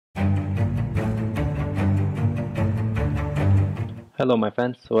Hello my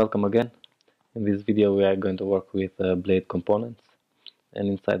friends, welcome again. In this video we are going to work with blade components, and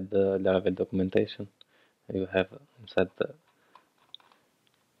inside the Laravel documentation you have inside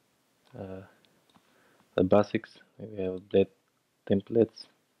uh, the basics, we have blade templates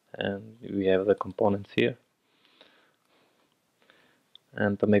and we have the components here.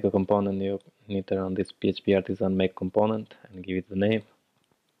 And to make a component you need to run this PHP artisan make component and give it the name.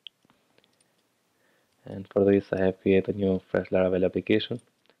 And for this I have created a new fresh Laravel application,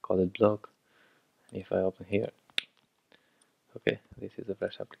 call it blog. And if I open here, okay, this is a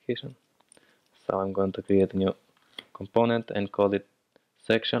fresh application. So I'm going to create a new component and call it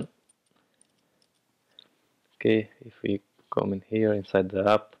section. Okay, if we come in here inside the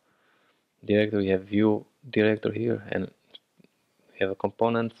app directory, we have view directory here, and we have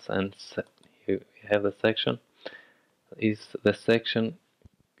components, and we have the section. The section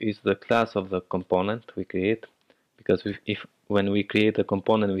is the class of the component we create, because if when we create a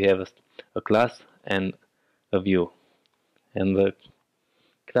component we have a class and a view, and the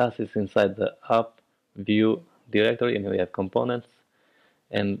class is inside the app view directory, and we have components,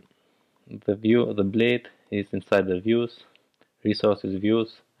 and the blade is inside the views, resources,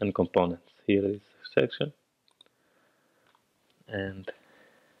 views, and components. Here is a section, and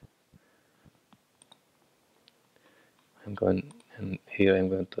here I'm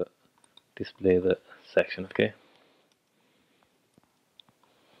going to display the section. Okay.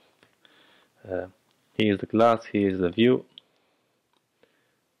 Here is the class. Here is the view,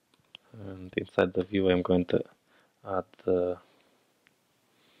 and inside the view I'm going to add the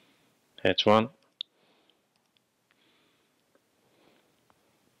h1.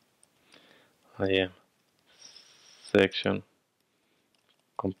 I am section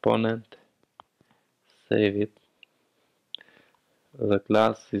component. Save it. The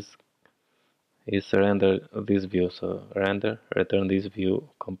class is render this view, so render return this view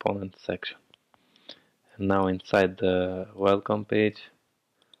component section. And now inside the welcome page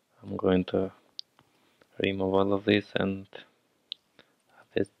I'm going to remove all of this and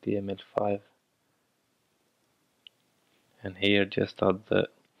add HTML5, and here just add the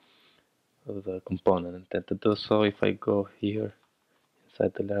component. And to do so, if I go here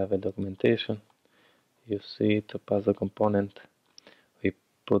inside the Laravel documentation, you see to pass the component we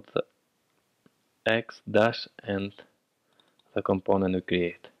put the x dash and the component we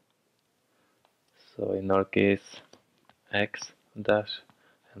create. So in our case x dash,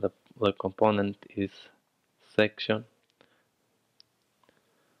 and the component is section.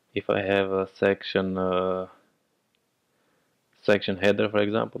 If I have a section header, for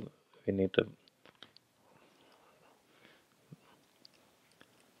example, we need to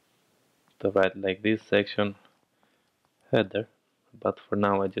write like this, section header, but for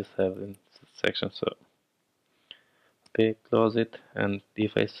now I just have in section. So okay, close it, and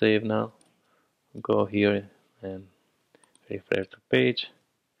if I save now, go here and refresh the page.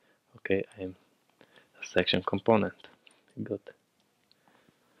 Okay, I'm a section component. Good.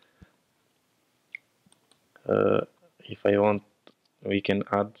 If I want, we can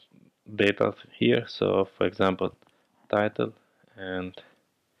add data here. So for example, title and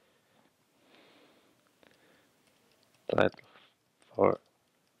title for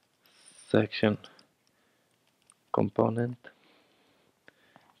section component.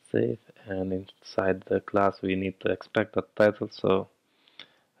 Save, and inside the class we need to expect a title, so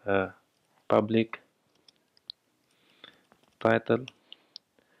public title,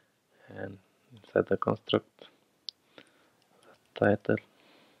 and inside the construct title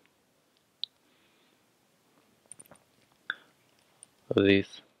of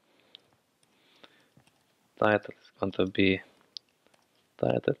this title is going to be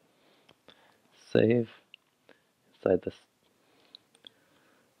title. Save. Inside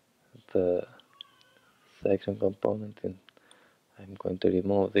the section component, and I'm going to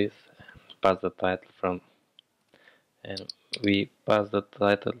remove this and pass the title from, and we pass the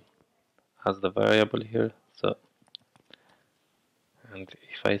title as the variable here. So, and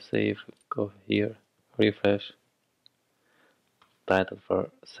if I save, go here, refresh, title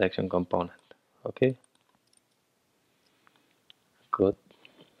for section component. Okay, good.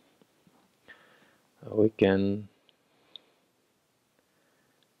 We can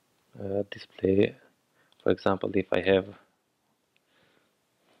display, for example, if I have,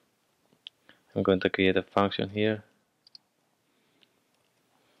 I'm going to create a function here,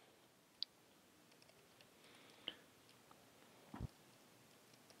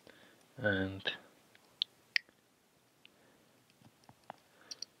 and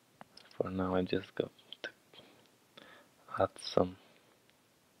for now I just got to add some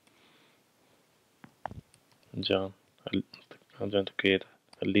John, I'm going to create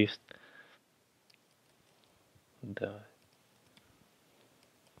a list, the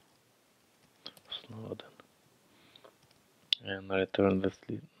Snowden, and return this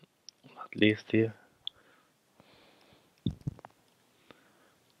list here.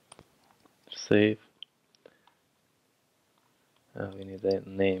 Save. We need a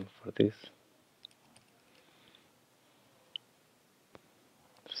name for this.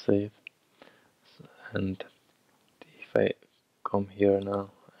 Save. And if I come here now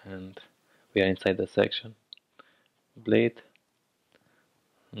and we are inside the section, blade,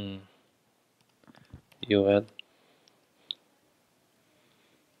 UL,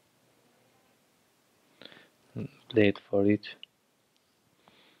 blade for each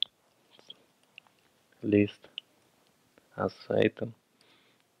list as item,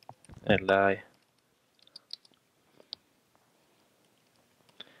 li,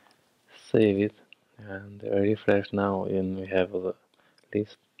 save it, and refresh now, and we have a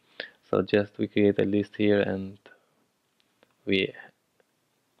list. So just we create a list here, and we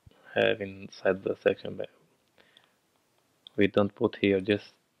have inside the section, but we don't put here,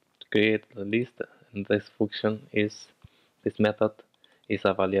 just create the list, and this function is, this method is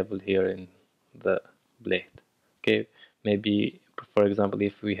available here in the blade. Okay, maybe for example,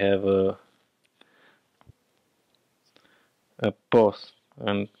 if we have a post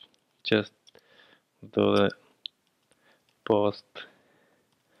and just do the post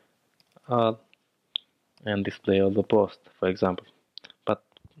all and display all the post, for example, but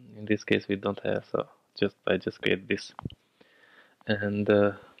in this case we don't have, so I just create this. And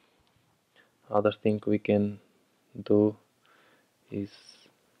other thing we can do is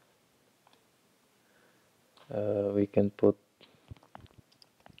we can put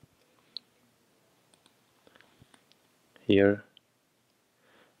here,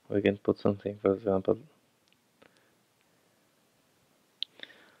 we can put something, for example,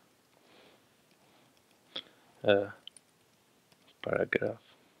 paragraph,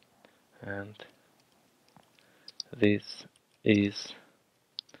 and this is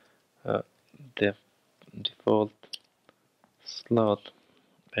the default slot.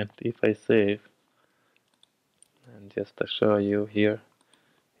 And if I save, and just to show you here,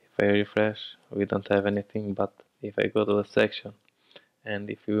 if I refresh, we don't have anything, but if I go to the section, and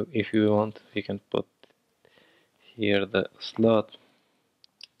if you want, you can put here the slot,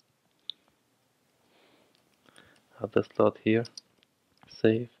 the slot here,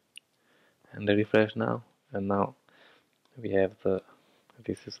 save, and refresh now, and now we have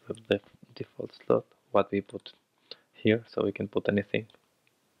this is the default slot what we put here, so we can put anything.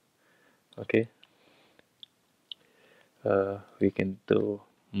 Okay, we can do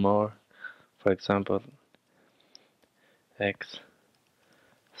more, for example, X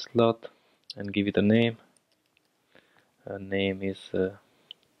slot, and give it a name. Name is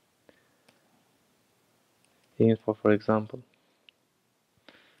info, for example.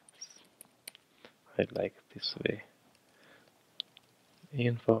 I like it this way,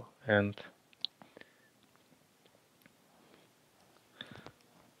 info, and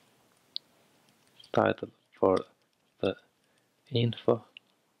title for the info,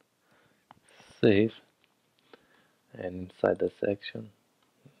 save, and inside the section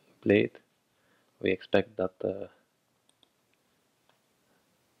blade we expect that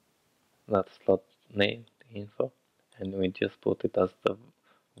that slot name info, and we just put it as the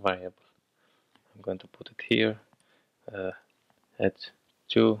variable. I'm going to put it here,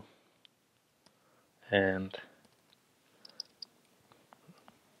 h2, and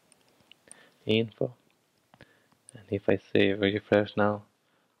info, and if I say refresh now,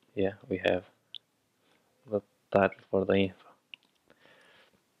 yeah, we have the title for the info.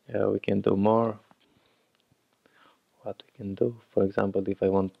 We can do more. What we can do, for example, if I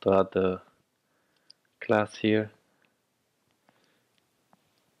want to add a class here,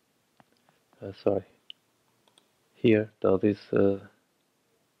 sorry, here to this,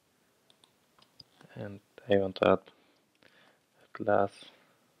 and I want to add a class,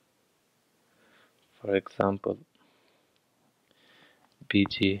 for example,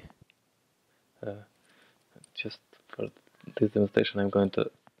 bg. Just for this demonstration, I'm going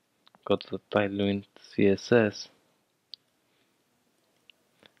to go to the Tailwind CSS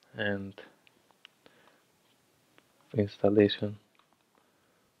and installation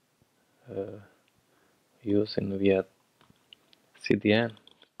using via CDN,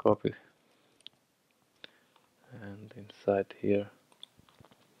 copy, and inside here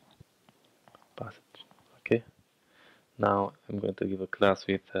pass it. Okay, now I'm going to give a class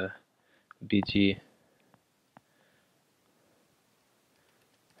with bg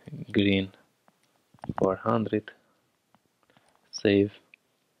green 400, save,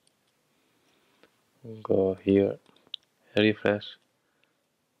 go here, refresh.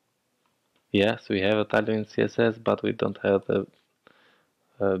 Yes, we have a title in CSS, but we don't have the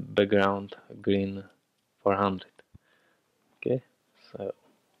background green 400. Okay, so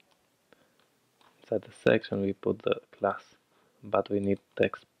inside the section we put the class, but we need to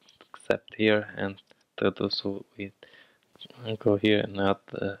accept here, and to do so we go here and add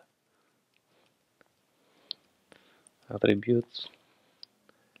the attributes,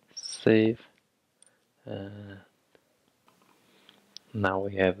 save. Now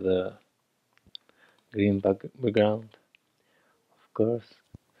we have the green background, of course,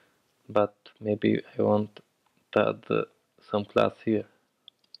 but maybe I want to add some class here.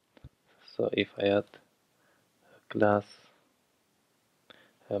 So if I add a class,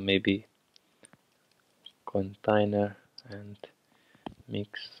 maybe container and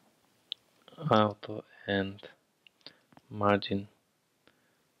mix auto and margin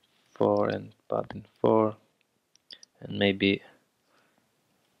 4 and padding 4, and maybe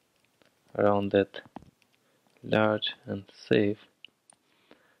around that large, and save.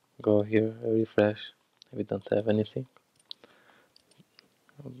 Go here, refresh. We don't have anything.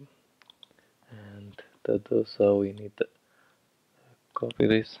 And to do so we need to copy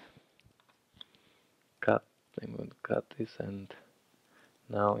this, I'm going to cut this, and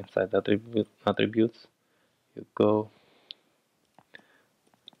now inside attributes you go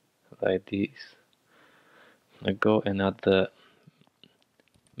like this. I go and add the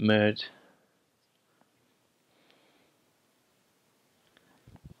merge,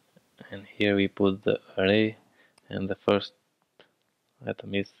 and here we put the array, and the first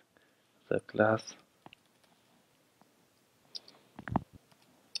item is the class.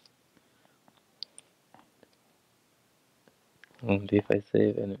 And if I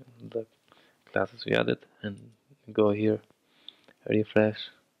save and the classes we added and go here, refresh,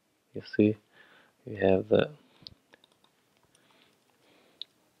 you see we have the,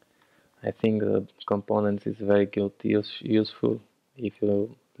 I think the components is very good, useful. If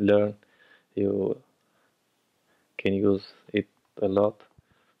you learn, you can use it a lot.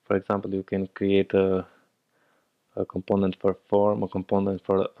 For example, you can create a component for form, a component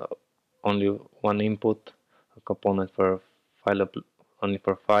for only one input, a component for file only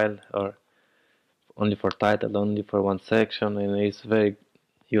for file, or only for title, only for one section, and it's very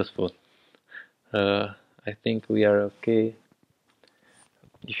useful. I think we are okay.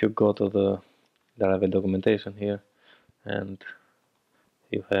 If you go to the Laravel documentation here, and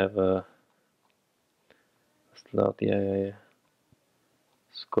you have a slot, yeah.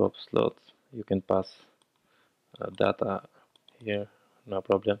 Scope slots, you can pass data here, no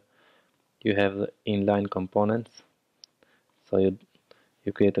problem. You have the inline components, so you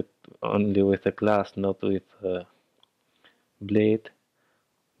create only with a class, not with a blade,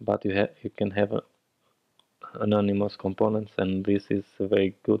 but you can have anonymous components, and this is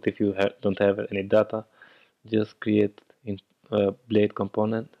very good. If you don't have any data, just create a blade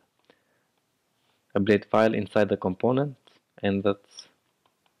component, a blade file inside the component, and that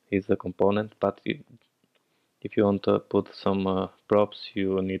is the component. But if you want to put some props,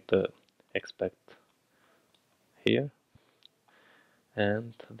 you need to expect here.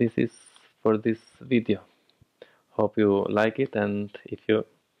 And this is for this video. Hope you like it, and if you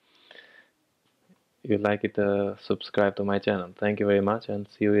like it, subscribe to my channel. Thank you very much, and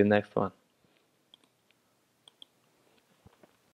see you in the next one.